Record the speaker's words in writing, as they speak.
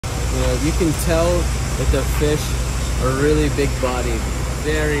You know, you can tell that the fish are really big bodied,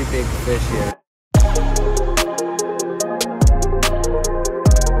 very big fish here.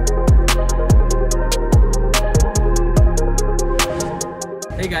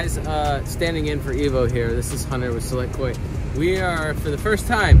 Hey guys, standing in for Evo here. This is Hunter with Select Koi. We are for the first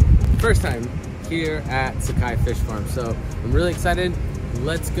time here at Sakai Fish Farm. So I'm really excited.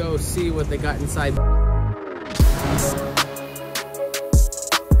 Let's go see what they got inside.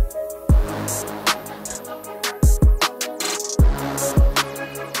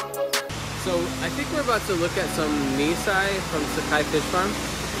 So I think we're about to look at some Nisai from Sakai Fish Farm.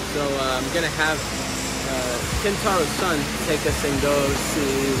 So I'm gonna have Shintaro's son take us and go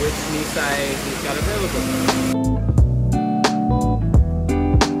see which Nisai he's got available.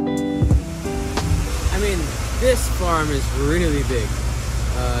 I mean, this farm is really big.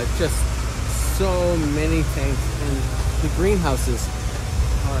 Just so many tanks, and the greenhouses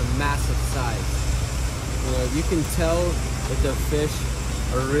are massive size. You know, you can tell that the fish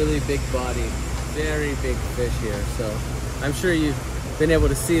are really big bodied, very big fish here. So I'm sure you've been able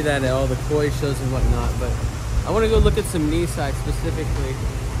to see that at all the koi shows and whatnot, but I want to go look at some Nisai specifically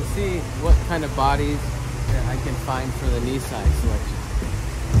to see what kind of bodies that I can find for the Nisai selection.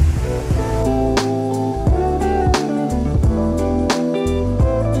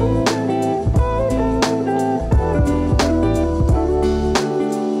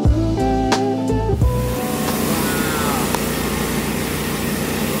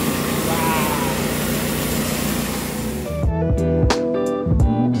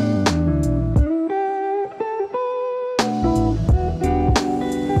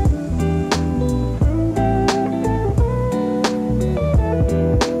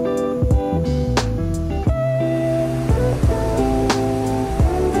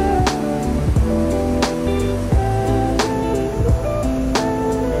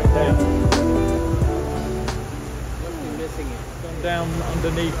 Down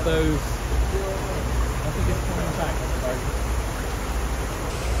underneath those, I think it's coming back.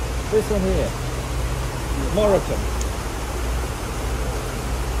 This one here, Moroccan.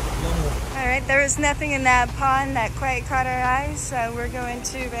 Alright, there was nothing in that pond that quite caught our eyes, so we're going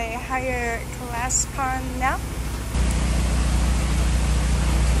to a higher class pond now.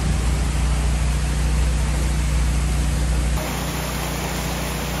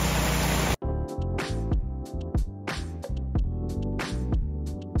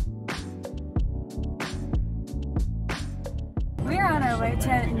 We're on our way to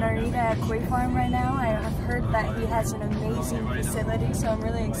Narita Koi Farm right now. I have heard that he has an amazing facility, so I'm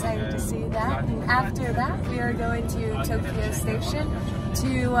really excited to see that. And after that, we are going to Tokyo Station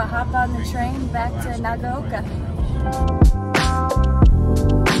to hop on the train back to Nagaoka.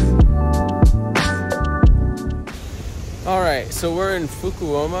 Alright, so we're in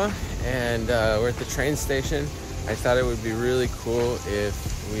Fukuoka and we're at the train station. I thought it would be really cool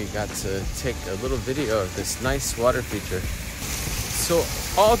if we got to take a little video of this nice water feature. So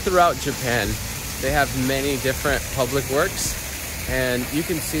all throughout Japan, they have many different public works, and you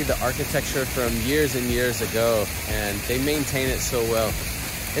can see the architecture from years and years ago, and they maintain it so well.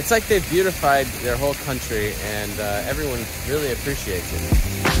 It's like they've beautified their whole country, and everyone really appreciates it.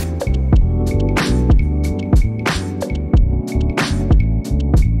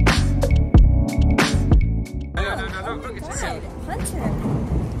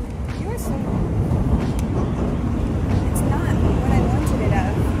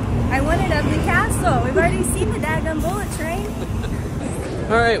 We've already seen the daggone bullet train.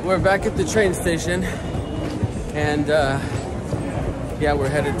 Alright, we're back at the train station, and yeah, we're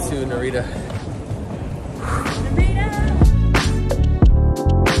headed to Narita.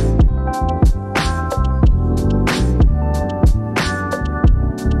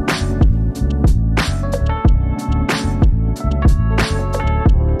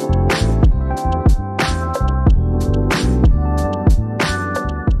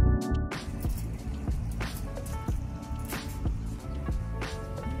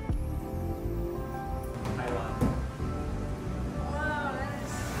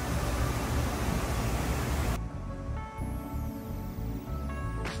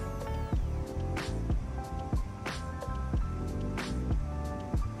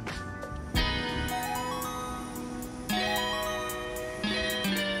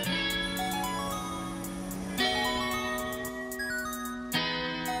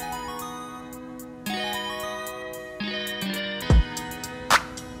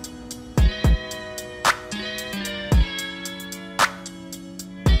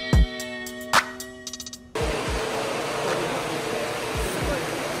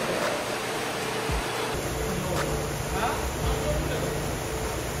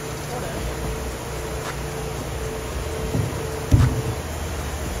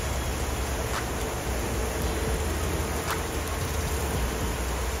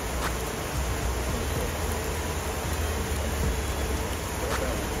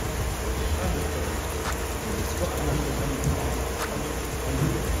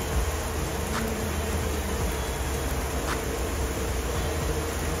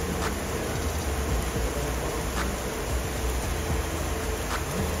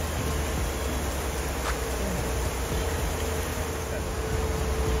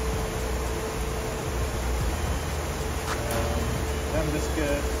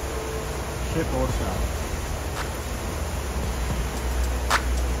 Photoshop.